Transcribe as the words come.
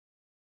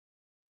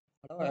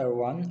Hello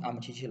everyone, I'm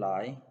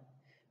Qiqi.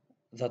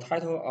 The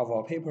title of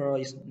our paper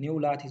is New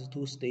Lattice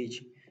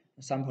Two-Stage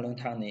Sampling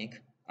Technique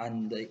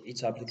and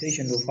its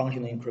application to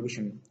functional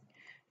encryption.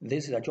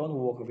 This is a joint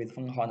work with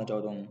Feng-Hao and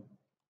Zhedong.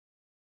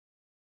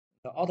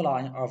 The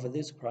outline of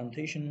this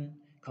presentation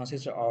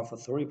consists of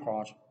three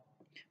parts: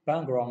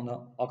 background,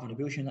 our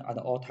contribution, and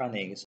our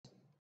techniques.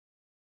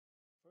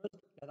 First,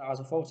 let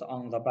us focus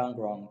on the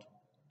background.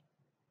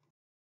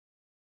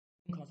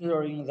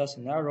 Considering the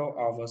scenario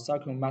of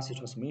circular message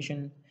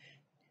transmission,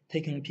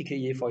 taking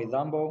PKE for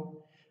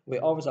example, we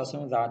always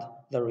assume that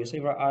the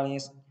receiver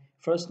Alice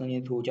first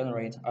needs to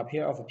generate a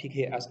pair of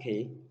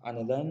PK-SK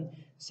and then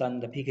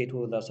send the PK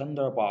to the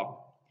sender Bob.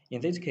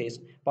 In this case,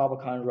 Bob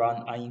can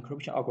run an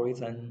encryption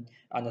algorithm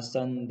and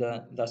send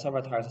the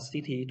ciphertext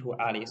CT to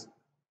Alice.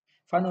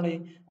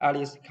 Finally,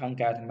 Alice can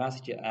get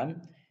message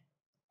M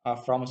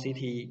from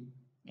CT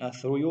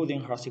through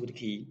using her secret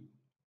key.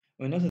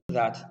 We notice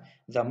that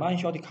the main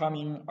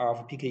shortcoming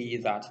of PKE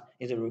is that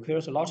it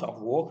requires a lot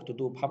of work to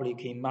do public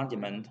key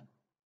management.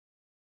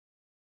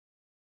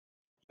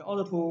 In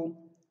order to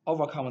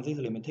overcome this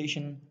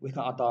limitation, we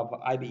can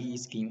adopt IBE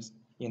schemes.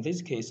 In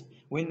this case,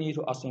 we need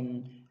to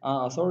assume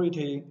an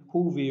authority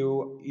who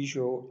will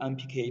issue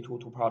MPK to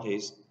two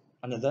parties,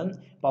 and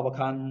then Bob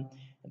can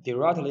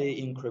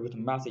directly encrypt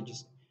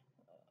messages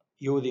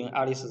using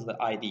Alice's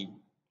ID.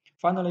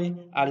 Finally,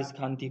 Alice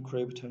can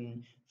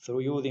decrypt through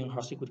using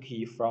her secret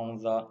key from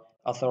the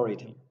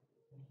authority.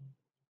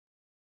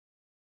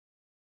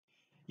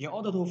 In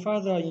order to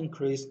further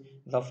increase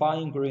the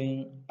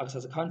fine-grained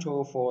access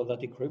control for the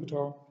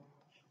decryptor,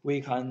 we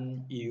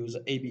can use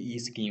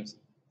ABE schemes.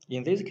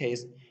 In this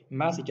case,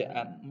 message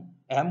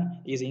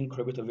M is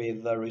encrypted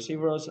with the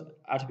receiver's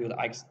attribute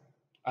X,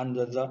 and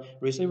the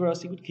receiver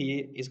secret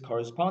key is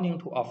corresponding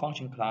to a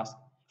function class,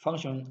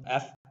 function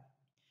F.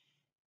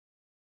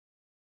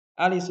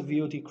 Alice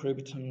will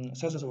decrypt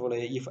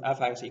successfully if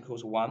Fx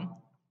equals 1.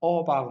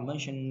 All above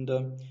mentioned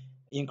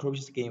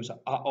encryption schemes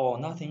are all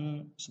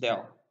nothing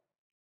style.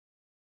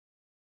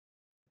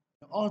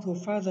 In order to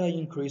further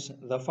increase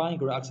the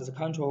fine-grained access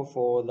control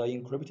for the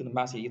encrypted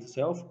message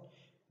itself,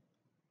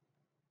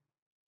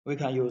 we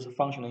can use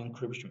functional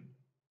encryption.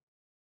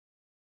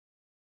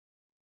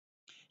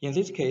 In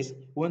this case,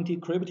 when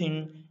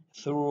decrypting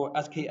through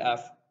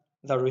SKF,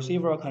 the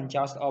receiver can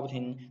just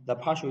obtain the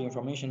partial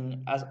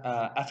information as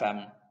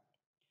FM.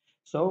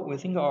 So we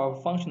think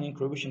of functional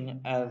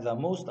encryption as the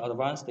most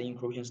advanced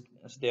encryption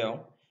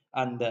style,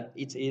 and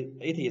it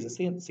is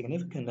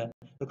significant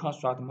to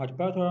construct much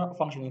better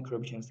functional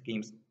encryption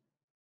schemes.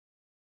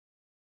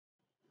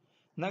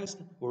 Next,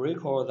 we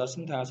recall the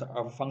syntax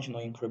of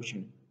functional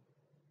encryption.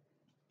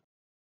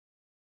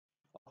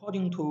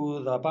 According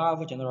to the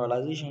above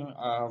generalization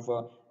of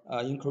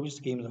encryption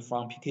schemes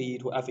from PKE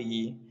to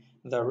FE,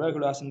 the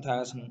regular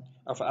syntax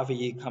of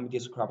FE can be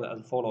described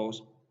as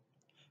follows.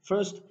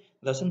 First,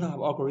 the syntax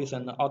of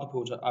algorithm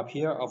output a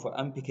pair of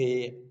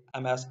MPK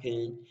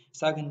MSK.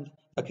 Second,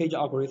 the cage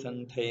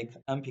algorithm take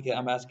MPK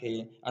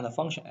MSK and the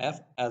function F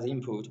as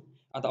input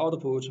and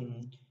output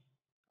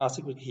a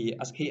secret key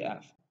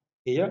SKF.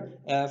 Here,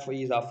 F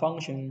is a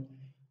function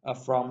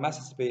from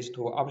message space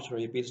to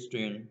arbitrary bit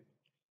string.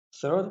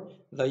 Third,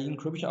 the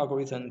encryption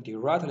algorithm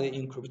directly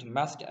encrypts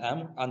message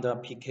M under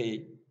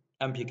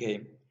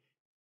MPK.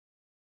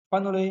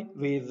 Finally,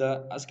 with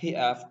the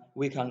SKF,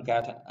 we can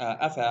get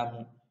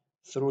FM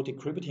through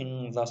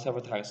decrypting the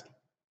ciphertext.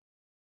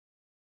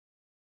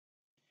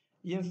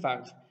 In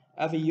fact,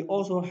 FE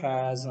also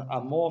has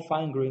a more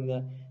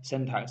fine-grained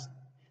syntax.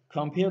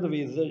 Compared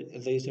with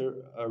this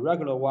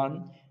regular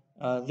one,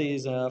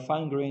 this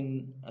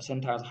fine-grained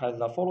syntax has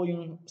the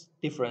following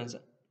difference.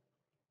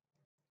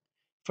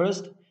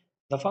 First,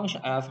 the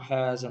function f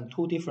has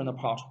two different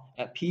parts,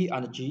 p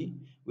and g,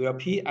 where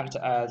p acts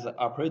as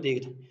a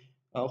predict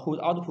whose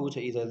output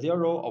is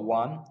 0 or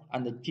 1,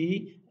 and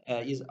g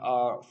is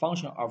a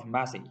function of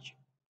message.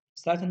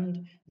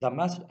 Second, the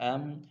message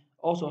m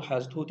also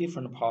has two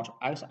different parts,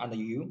 x and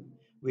u,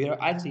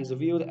 where x is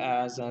viewed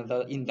as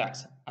the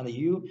index and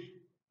u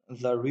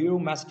the real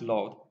message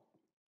load.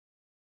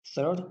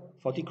 Third,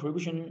 for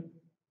decryption,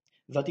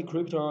 the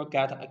decryptor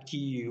gets a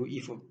GU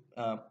if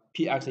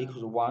px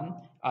equals 1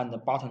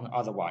 and button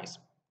otherwise.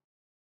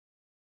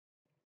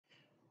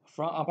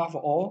 From above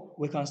all,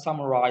 we can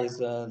summarize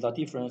the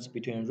difference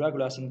between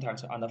regular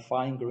syntax and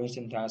fine-grained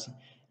syntax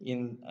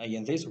in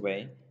this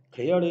way.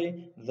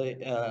 Clearly,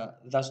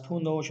 those two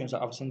notions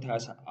of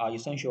syntax are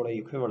essentially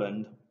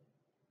equivalent.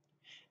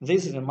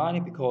 This is mainly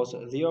because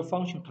their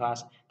function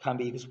class can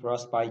be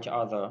expressed by each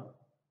other.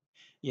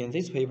 In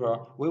this paper,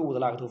 we would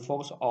like to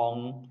focus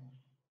on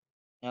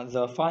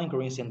the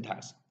fine-grained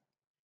syntax.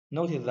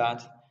 Notice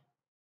that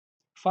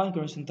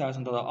fine-grained syntax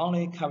not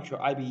only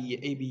capture IBE,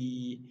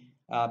 ABE,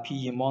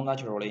 PE more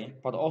naturally,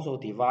 but also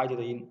divided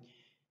in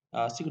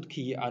secret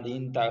key and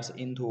index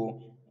into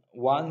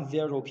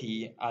 1-0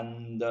 key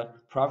and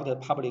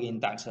private public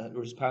index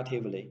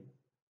respectively.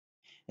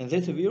 And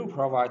this will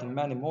provide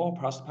many more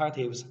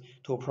perspectives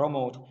to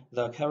promote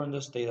the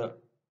current state of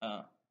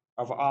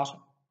art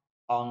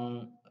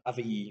on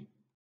FE.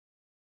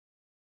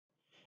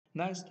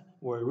 Next,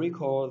 we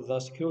recall the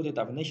security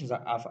definitions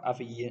of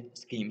FE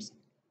schemes.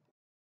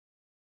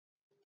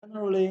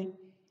 Generally,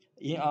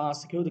 in a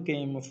security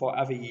game for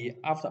FE,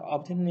 after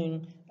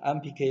obtaining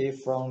MPK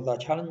from the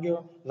challenger,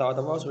 the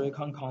adversary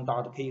can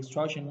conduct key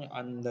extraction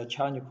and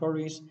challenge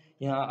queries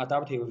in an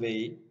adaptive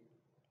way.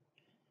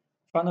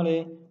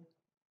 Finally,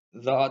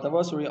 the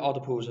adversary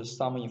outputs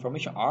some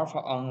information alpha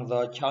on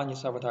the challenge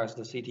ciphertext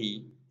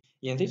CT.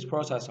 In this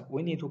process,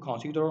 we need to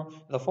consider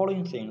the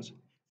following things.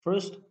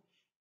 First,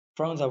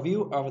 from the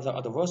view of the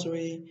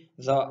adversary,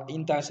 the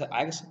index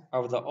X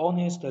of the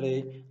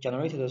honestly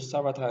generated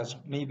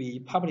ciphertext may be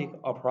public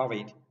or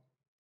private.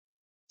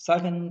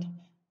 Second,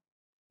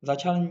 the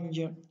challenge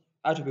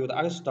attribute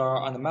X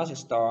star and message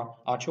star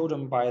are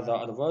chosen by the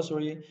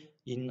adversary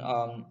in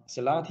a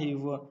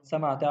selective,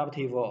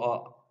 semi-adaptive,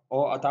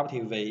 or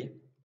adaptive way.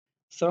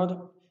 Third,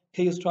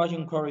 key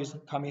extraction queries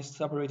can be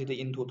separated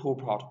into two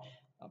parts,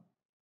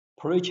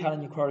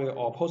 pre-challenge query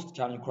or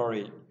post-challenge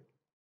query.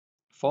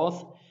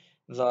 Fourth,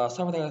 the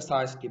ciphertext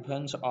size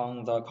depends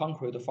on the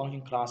concrete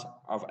function class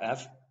of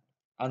f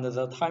and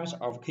the times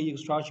of key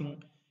extraction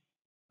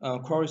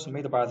queries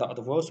made by the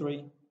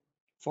adversary.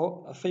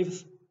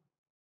 Fifth,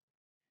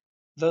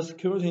 the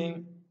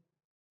security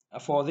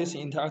for this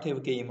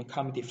interactive game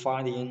can be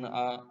defined in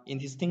an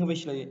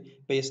indistinguishably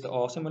based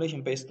or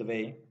simulation-based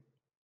way.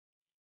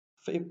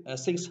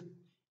 Sixth,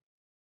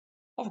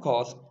 of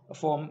course,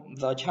 for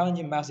the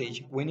challenging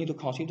message, we need to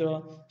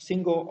consider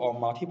single or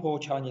multiple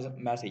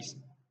challenging messages.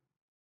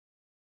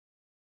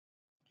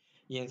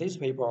 In this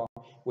paper,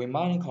 we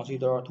mainly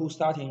consider two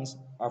settings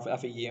of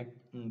FE,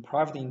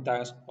 private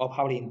index or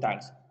public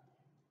index.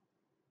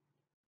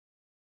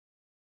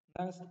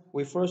 Next,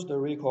 we first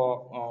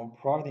recall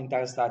private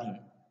index setting.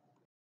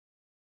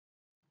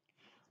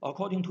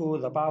 According to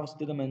the above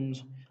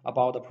statement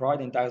about the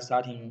private index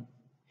setting,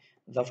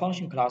 the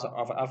function class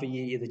of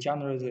FE is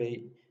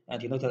generally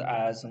denoted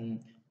as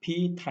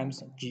P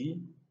times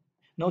G.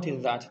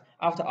 Notice that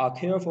after a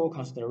careful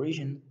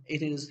consideration,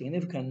 it is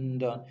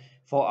significant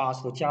for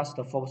us to just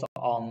focus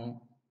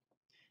on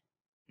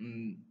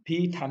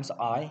P times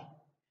I,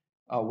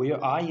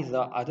 where I is the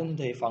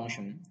identity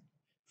function.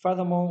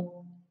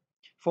 Furthermore,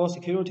 for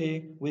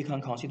security, we can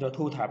consider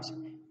two types,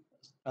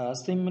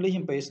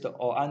 simulation-based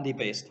or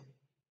ND-based. In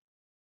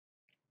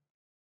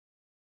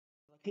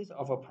the case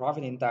of a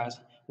private index,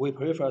 we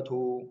prefer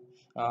to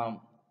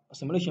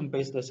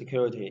simulation-based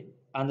security,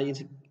 and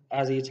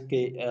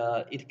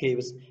it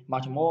gives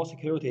much more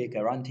security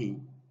guarantee.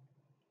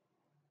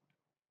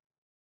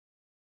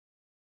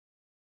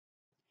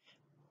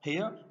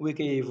 Here, we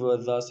give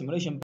the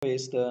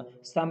simulation-based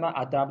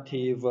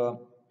semi-adaptive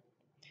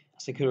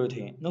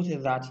security.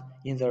 Notice that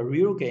in the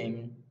real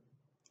game,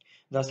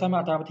 the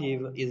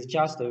semi-adaptive is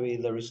just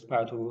with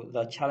respect to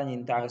the challenge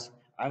index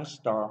X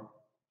star,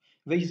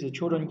 which is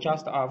chosen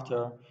just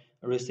after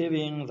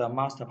receiving the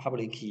master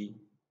public key.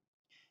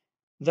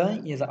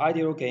 Then, in the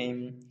ideal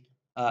game,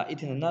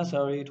 it is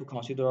necessary to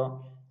consider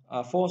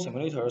four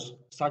simulators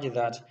such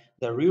that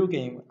the real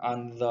game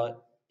and the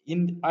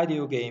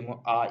ideal game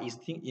are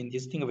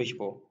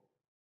indistinguishable.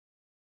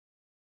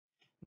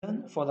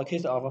 Then, for the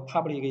case of a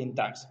public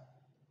index,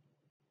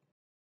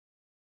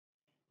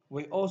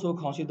 we also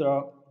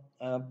consider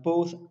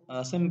both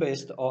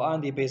sim-based or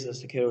ND-based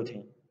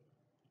security.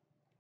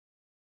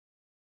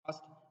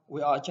 First,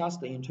 we are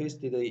just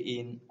interested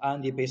in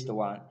ND-based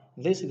one.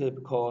 This is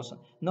because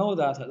know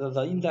that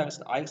the index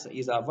X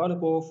is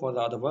available for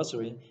the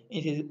adversary.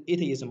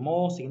 It is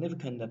more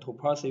significant to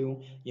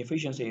pursue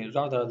efficiency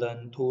rather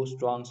than to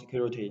strong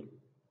security.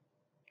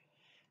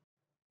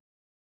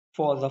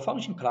 For the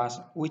function class,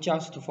 we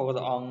just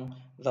focus on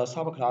the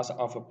subclass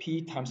of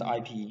P times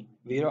IP,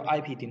 where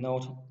IP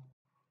denotes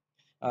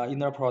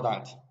inner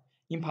product.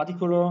 In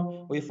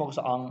particular, we focus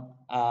on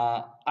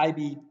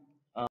IB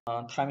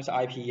times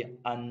IP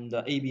and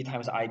AB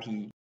times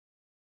IP.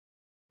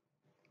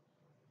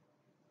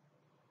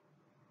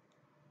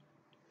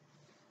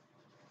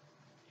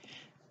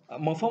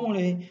 More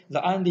formally,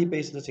 the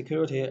ND-based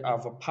security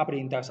of public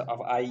index of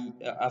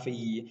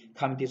FE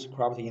can be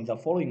described in the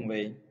following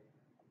way.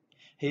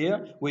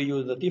 Here, we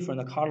use the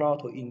different color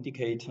to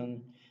indicate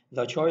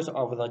the choice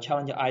of the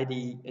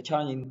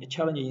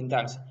challenge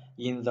index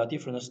in the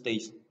different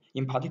states.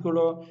 In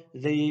particular,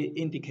 they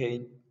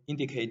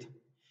indicate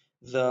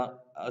the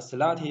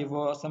selective,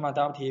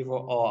 semi-adaptive,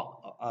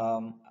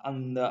 or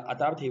and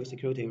adaptive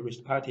security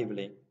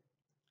respectively.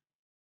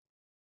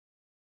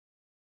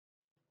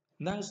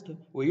 Next,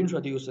 we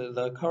introduce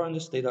the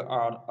current state of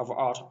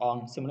art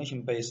on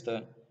simulation-based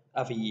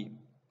FE.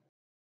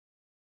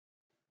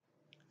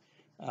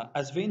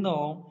 As we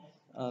know,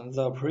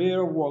 the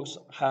prior works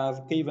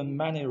have given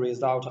many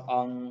results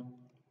on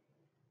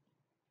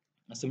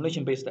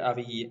simulation-based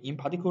FE. In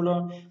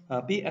particular,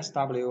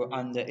 BSW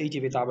and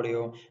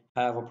AGVW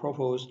have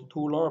proposed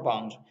two lower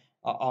bounds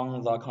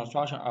on the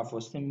construction of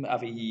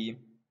SimFE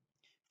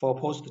for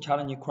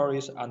post-challenge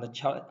queries and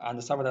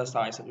ciphertext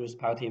size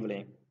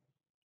respectively.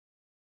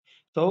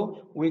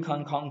 So we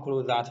can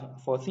conclude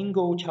that for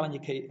single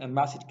challenge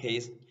message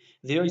case,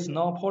 there is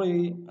no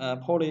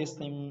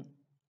polysim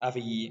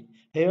FE.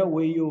 Here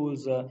we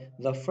use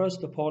the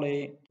first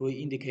poly to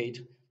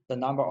indicate the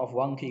number of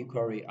one key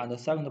query and the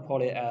second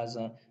poly as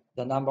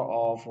the number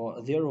of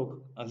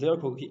zero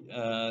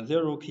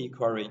key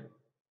query.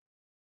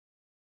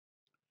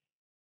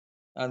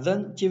 And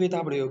then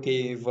GVW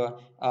gave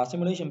a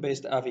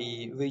simulation-based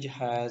FE which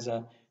has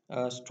a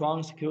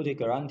strong security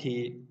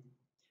guarantee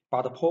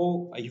but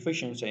poor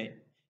efficiency.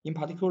 In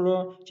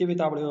particular,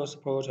 GVW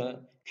supports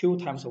Q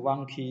times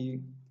one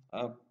key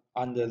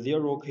and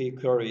zero key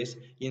queries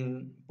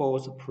in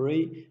both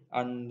pre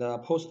and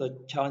post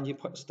challenge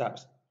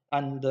steps,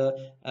 and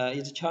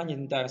its challenge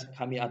index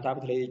can be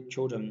adaptively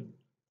chosen.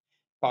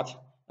 But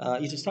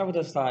its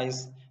circuit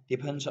size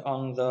depends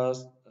on the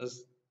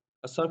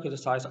circuit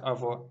size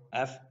of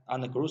F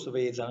and grows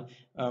with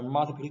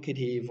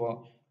multiplicative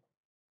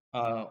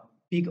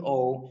big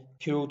O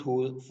Q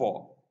to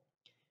 4.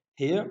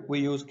 Here we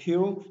use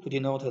Q to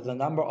denote the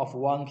number of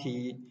one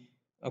key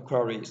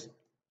queries.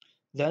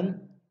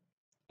 Then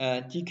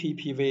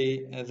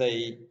GKPV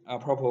they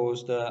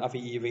proposed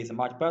FE with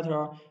much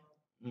better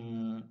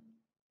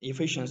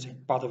efficiency,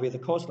 but with the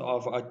cost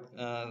of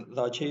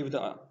the achieved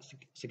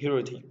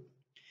security.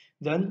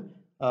 Then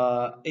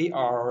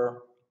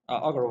AR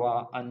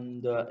Agarwal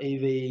and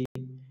AV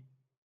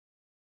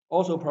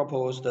also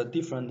proposed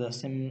different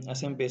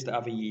SIM-based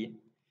FE,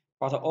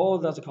 but all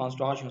those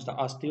constructions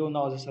are still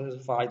not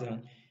satisfied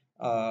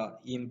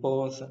in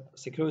both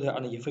security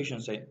and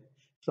efficiency.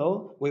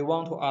 So we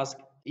want to ask,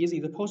 is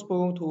it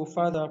possible to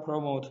further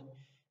promote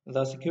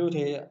the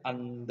security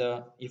and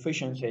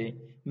efficiency,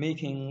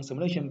 making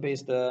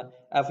simulation-based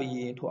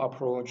FE to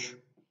approach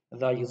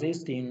the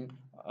existing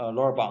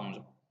lower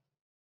bound?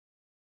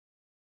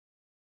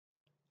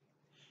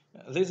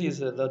 This is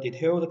the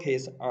detailed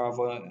case of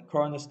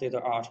current state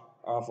art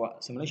of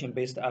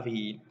simulation-based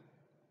FE.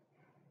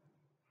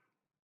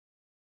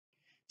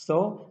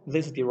 So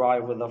this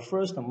derives the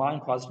first main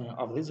question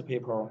of this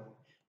paper.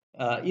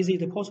 Is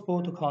it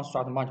possible to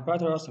construct much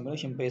better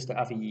simulation-based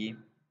FE?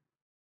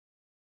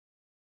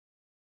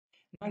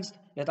 Next,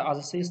 let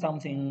us see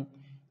something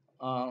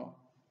on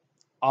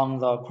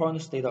the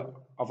current state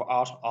of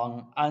art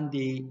on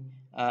ND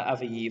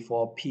FE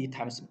for P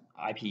times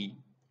IP.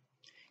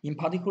 In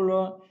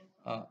particular,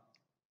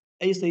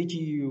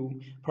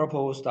 ACGU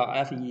proposed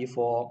FE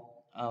for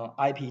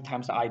IP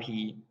times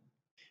IP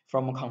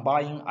from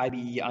combining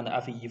IBE and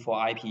FE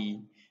for IP.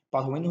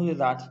 But we noted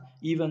that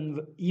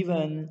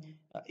even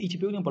each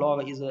building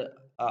block is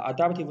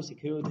adaptive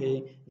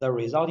security, the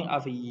resulting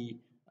FE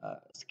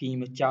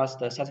scheme just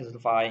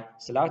satisfy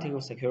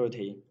selective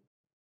security.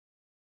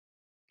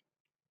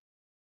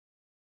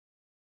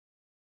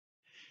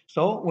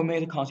 So we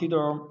may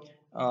consider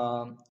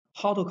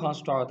how to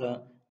construct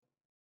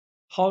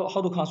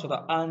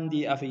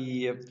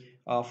NDFE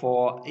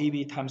for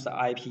AB times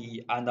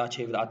IP and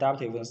achieve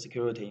adaptive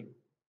security.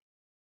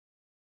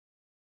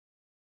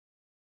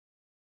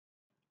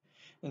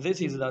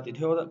 This is the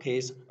detailed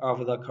case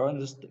of the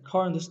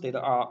current state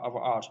of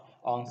art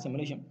on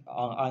simulation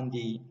on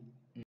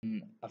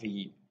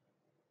NDFE.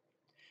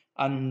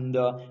 And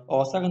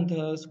our second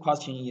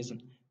question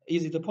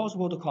is it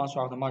possible to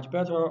construct a much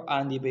better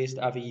ND-based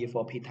FE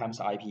for P times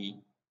IP?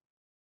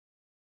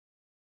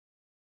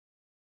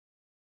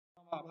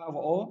 Above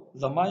all,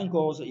 the main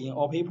goals in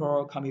our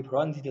paper can be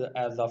presented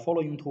as the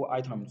following two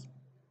items.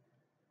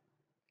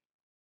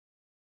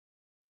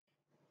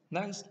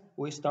 Next,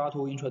 we start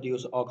to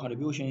introduce our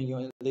contribution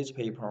in this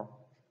paper.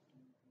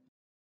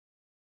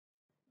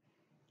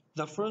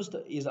 The first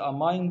is a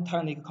main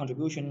technical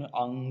contribution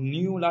on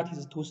new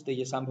lattice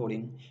two-stage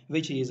sampling,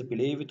 which is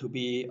believed to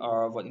be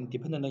of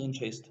independent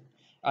interest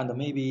and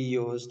may be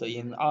used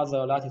in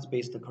other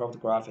lattice-based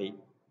cryptography.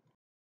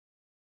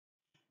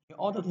 In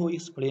order to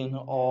explain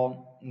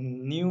our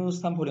new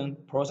sampling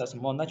process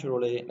more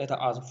naturally, let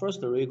us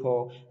first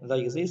recall the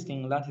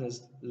existing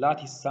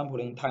lattice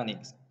sampling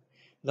techniques.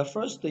 The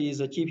first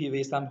is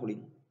GPV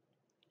sampling.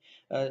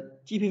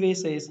 GPV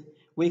says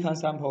we can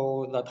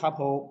sample the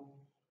tuple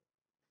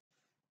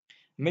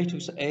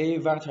matrix A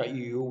vector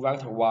U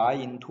vector Y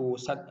into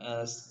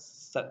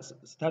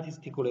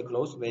statistically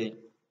closed way.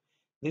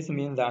 This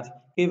means that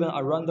given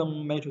a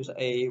random matrix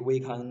A, we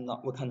can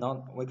not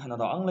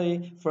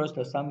only first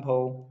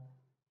sample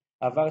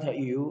a vector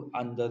U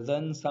and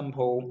then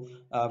sample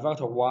a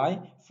vector Y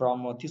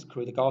from a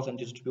discrete Gaussian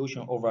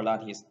distribution over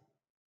lattice,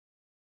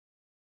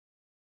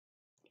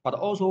 but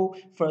also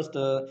first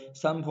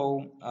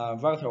sample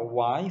vector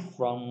Y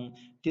from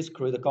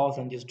discrete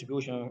Gaussian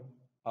distribution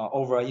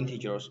over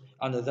integers,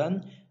 and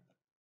then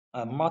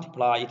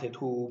multiply it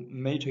to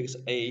matrix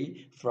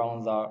A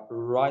from the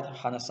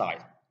right-hand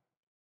side.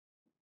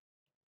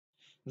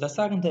 The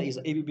second is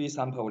ABB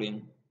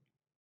sampling.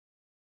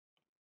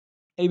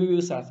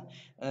 ABB says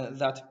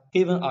that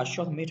given a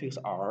short matrix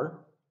R,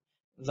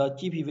 the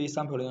GPV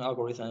sampling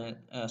algorithm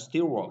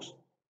still works.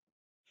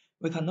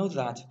 We can note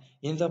that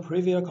in the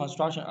previous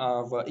construction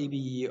of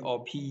ABE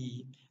or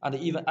PE and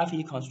even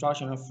FE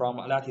construction from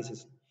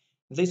lattices,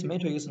 this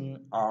matrix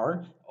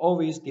R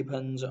always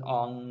depends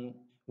on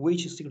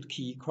which secret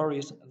key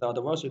queries the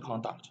adversary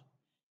conduct.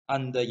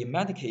 And in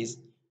that case,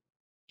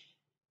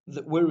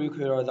 we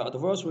require the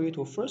adversary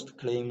to first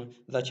claim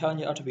the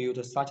challenge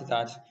attribute such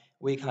that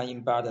we can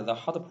embed the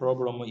hard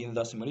problem in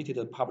the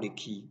simulated public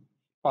key.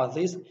 But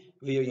this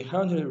will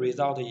inherently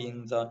result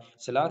in the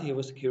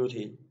selective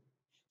security.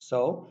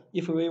 So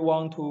if we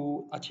want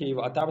to achieve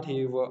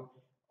adaptive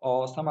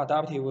or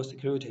semi-adaptive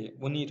security,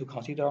 we need to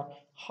consider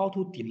how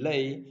to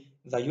delay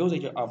the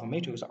usage of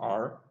matrix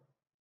R.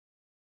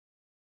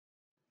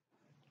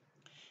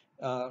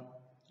 Uh,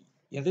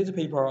 in this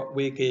paper,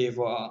 we gave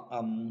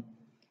a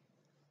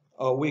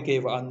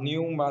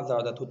new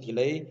method to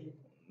delay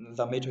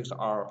the matrix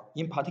R.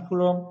 In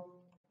particular,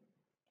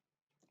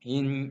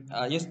 in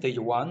stage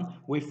 1,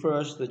 we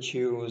first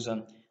choose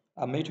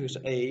a matrix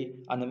A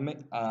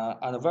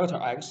and vector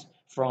X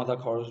from the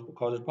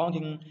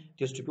corresponding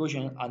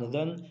distribution and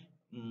then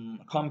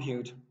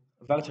compute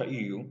vector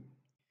U.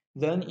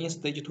 Then in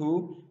stage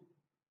 2,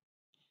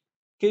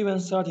 given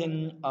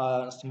certain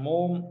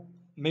small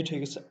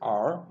matrix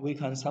R, we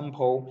can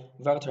sample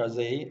vector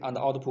Z and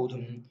output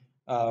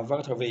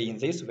vector V in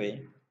this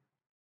way.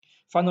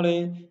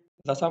 Finally,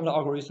 the sample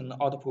algorithm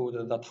output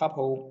the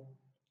tuple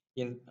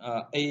in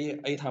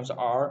A times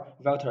R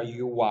vector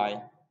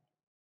uy.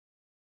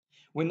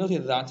 We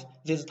noted that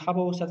this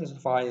tuple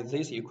satisfies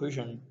this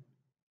equation.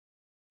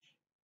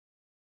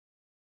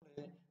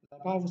 The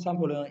above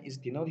sampling is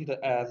denoted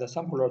as the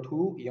sampler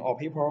 2 in our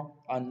paper,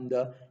 and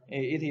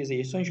it is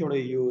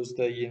essentially used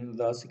in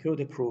the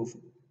security proof.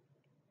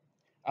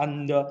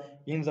 And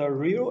in the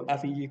real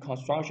FE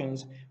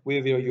constructions,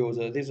 we will use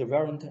this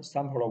variant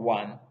sampler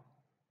 1.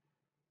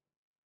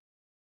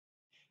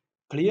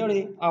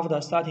 Clearly,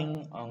 after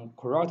setting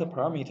correct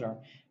parameter,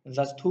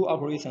 those two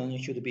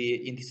algorithms should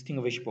be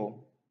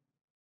indistinguishable.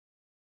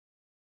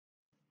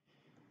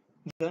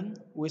 Then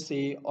we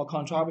see our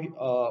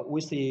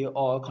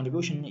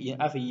contribution in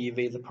FE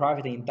with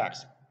private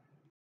index.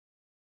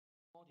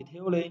 More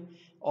detailedly,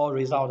 our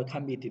result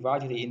can be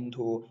divided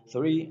into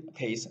three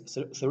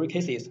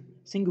cases: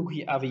 single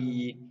key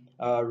FE,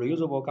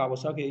 reusable garbage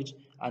circuit,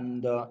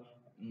 and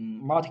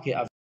multi-key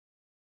FE.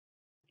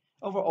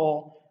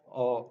 Overall,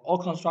 our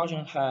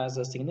construction has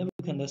a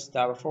significant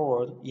step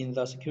forward in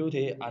the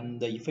security and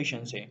the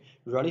efficiency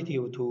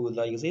relative to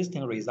the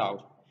existing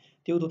result.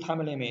 Due to time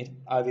limit,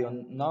 I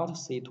will not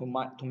say too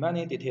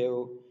many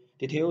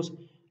details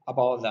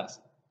about that.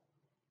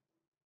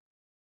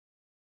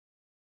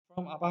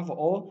 From above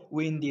all,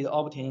 we indeed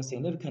obtain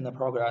significant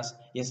progress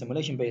in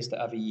simulation-based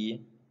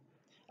FE,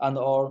 and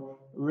our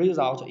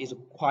result is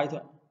quite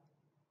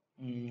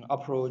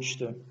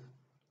approached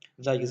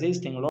the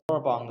existing lower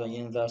bound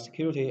in the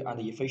security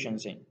and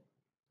efficiency.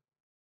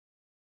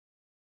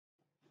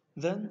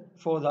 Then,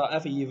 for the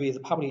FE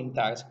with public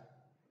index,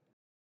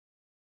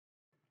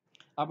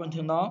 up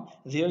until now,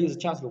 there is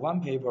just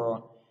one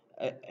paper,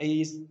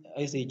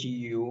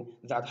 ACGU,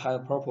 that has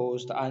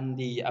proposed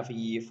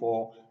NDFE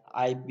for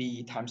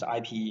IB times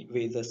IP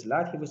with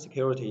selective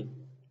security.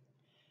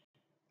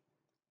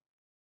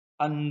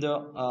 And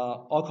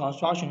our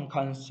construction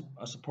can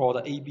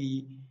support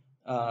AB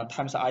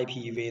times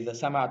IP with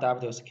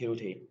semi-adaptive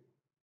security.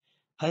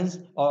 Hence,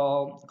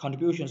 our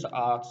contributions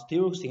are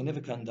still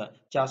significant,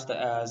 just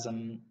as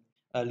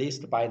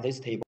listed by this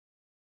table.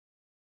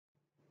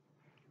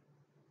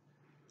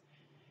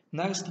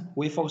 Next,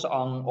 we focus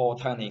on our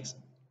techniques.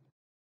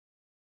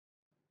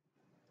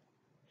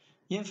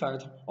 In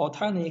fact, our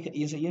technique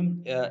is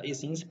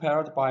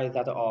inspired by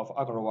that of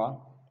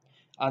Agarwal,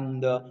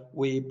 and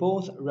we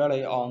both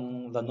rely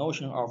on the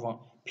notion of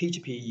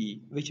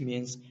PHPE, which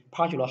means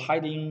partial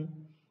hiding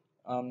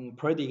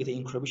predict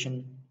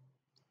encryption.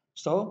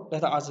 So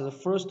let us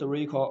first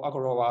recall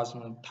Agarwal's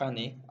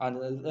technique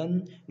and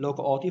then look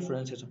at all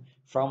differences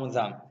from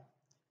them.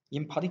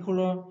 In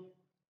particular,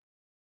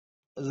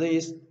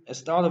 this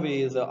start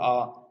with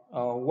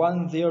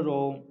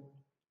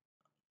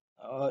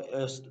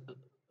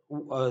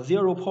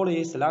zero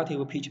poly selective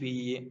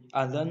PHPE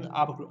and then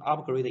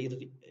upgrade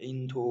it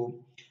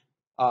into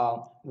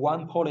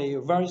one poly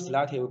very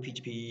selective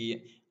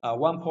PHPE,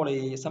 one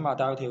poly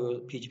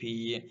semi-adaptive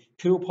PHPE,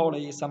 Q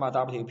poly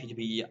semi-adaptive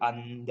PHPE,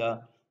 and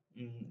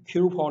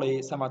Q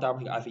poly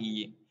semi-adaptive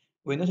FE.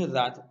 We noted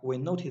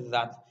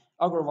that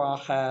Agarwal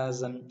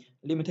has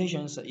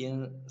limitations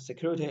in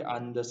security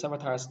and server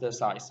test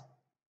size.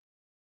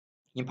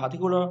 In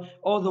particular,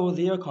 although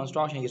their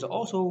construction is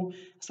also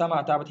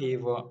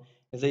semi-adaptive,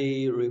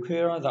 they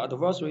require the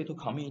adversary to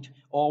commit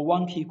all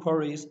one-key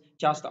queries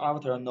just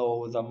after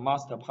know the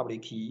master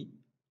public key.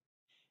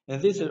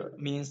 And this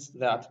means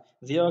that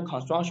their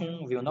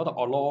construction will not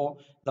allow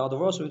the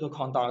adversary to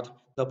conduct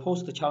the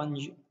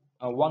post-challenge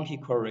one-key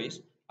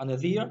queries, and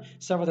their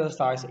server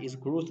size is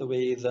grouped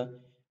with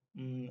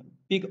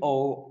big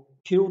O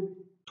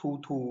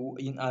Q22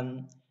 in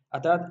an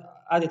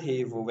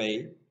additive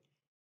way.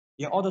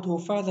 In order to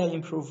further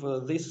improve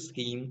this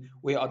scheme,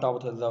 we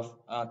adopt the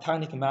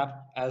technique map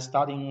as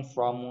starting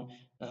from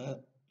uh,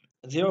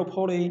 zero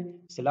poly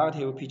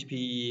selective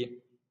PGP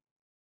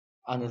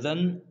and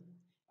then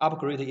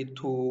upgrade it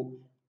to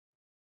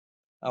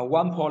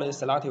one poly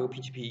selective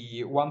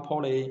PGP, one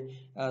poly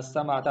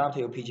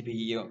semi-adaptive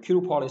PGP,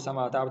 Q poly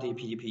semi-adaptive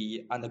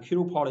PGP, and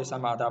Q poly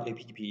semi-adaptive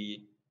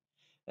PGP.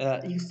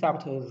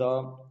 Except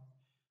the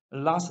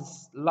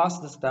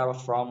last step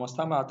from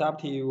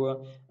semi-adaptive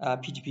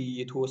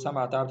PGP to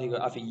semi-adaptive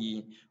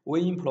FE,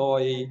 we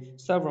employ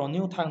several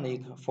new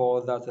techniques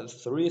for that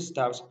three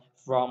steps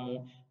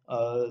from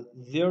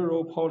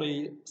zero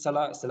poly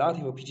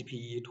selective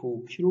PGP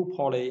to Q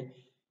poly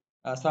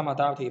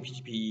semi-adaptive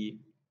PGP.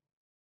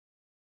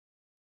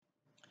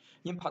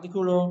 In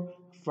particular,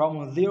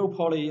 from zero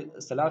poly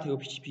selective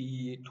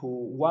PGP to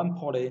one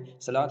poly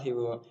selective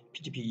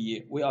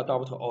PGP, we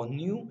adopt a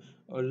new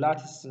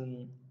lattice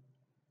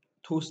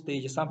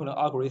two-stage sampling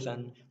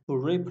algorithm to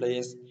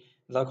replace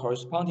the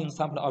corresponding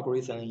sampling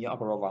algorithm in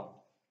Agrava.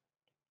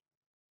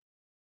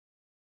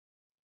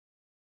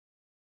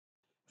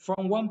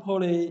 From one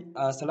poly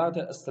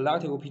selective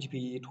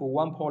PGP to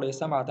one poly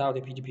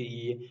semi-adaptive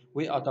PGP,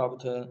 we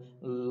adopt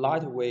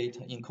lightweight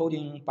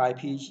encoding by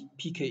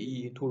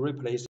PKE to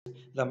replace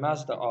the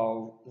method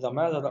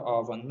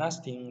of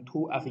nesting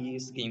two FE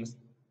schemes.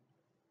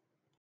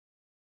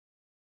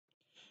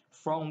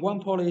 From one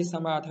poly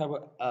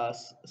semi-adaptive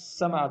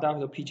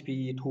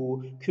PGP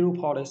to Q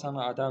poly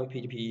semi-adaptive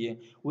PGP,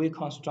 we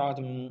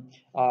construct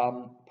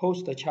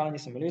post-challenge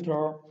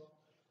simulator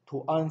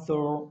to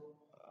answer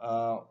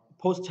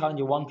post-challenge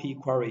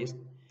 1P queries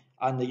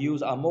and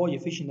use a more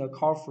efficient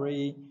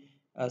call-free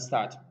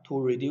set to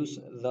reduce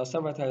the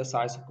server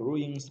size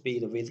growing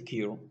speed with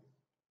Q.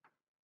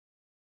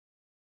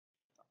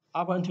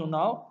 Up until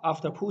now,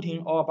 after putting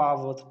all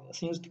above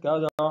things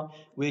together,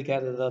 we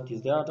get the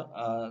desired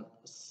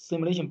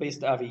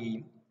simulation-based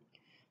FE.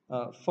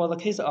 For the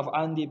case of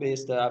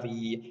ND-based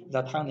FE,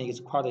 the technique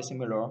is quite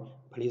similar.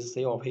 Please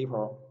see our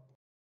paper.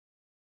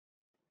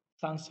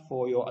 Thanks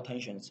for your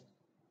attention.